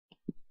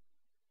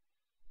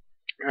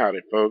Howdy,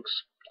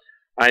 folks.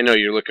 I know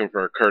you're looking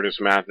for a Curtis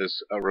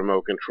Mathis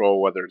remote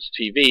control, whether it's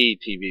TV,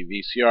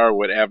 VCR,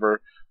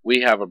 whatever.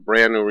 We have a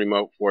brand new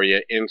remote for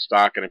you in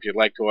stock, and if you'd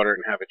like to order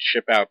it and have it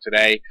ship out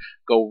today,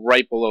 go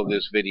right below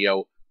this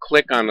video,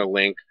 click on the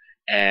link,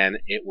 and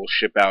it will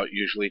ship out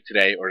usually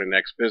today or the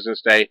next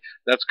business day.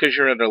 That's because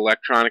you're at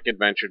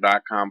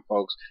electronicadventure.com,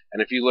 folks,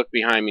 and if you look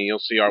behind me, you'll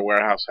see our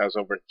warehouse has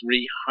over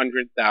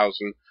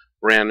 300,000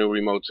 brand new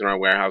remotes in our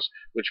warehouse,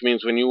 which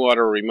means when you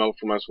order a remote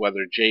from us, whether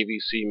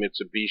JVC,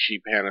 Mitsubishi,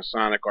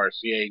 Panasonic,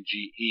 RCA,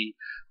 GE,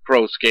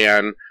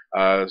 ProScan,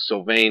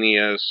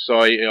 Sylvania,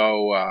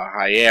 Soyo,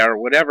 Haier,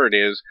 whatever it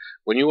is,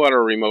 when you order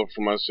a remote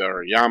from us,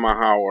 or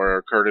Yamaha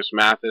or Curtis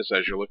Mathis,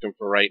 as you're looking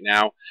for right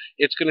now,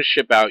 it's going to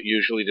ship out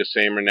usually the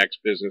same or next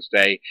business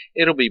day.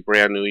 It'll be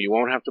brand new. You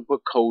won't have to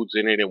put codes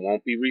in it. It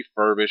won't be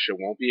refurbished. It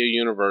won't be a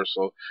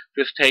universal.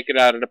 Just take it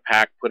out of the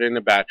pack, put in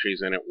the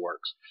batteries, and it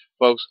works.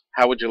 Folks,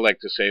 how would you like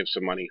to save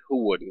some money?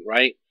 Who wouldn't,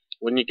 right?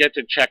 When you get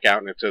to checkout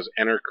and it says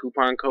enter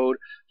coupon code,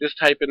 just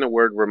type in the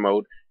word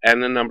remote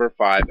and the number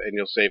 5 and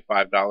you'll save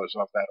 $5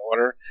 off that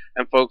order.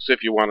 And folks,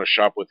 if you want to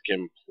shop with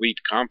complete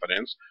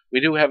confidence,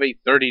 we do have a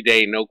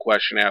 30-day no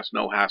question asked,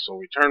 no hassle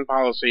return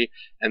policy,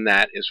 and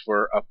that is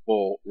for a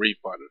full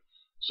refund.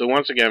 So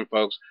once again,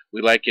 folks,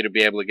 we'd like you to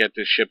be able to get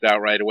this shipped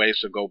out right away,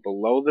 so go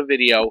below the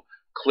video,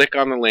 click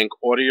on the link,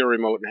 order your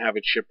remote and have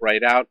it shipped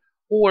right out.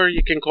 Or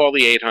you can call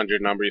the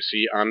 800 number you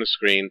see on the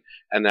screen,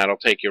 and that'll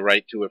take you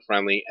right to a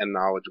friendly and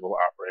knowledgeable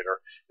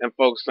operator. And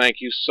folks, thank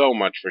you so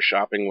much for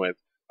shopping with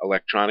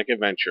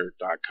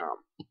electronicadventure.com.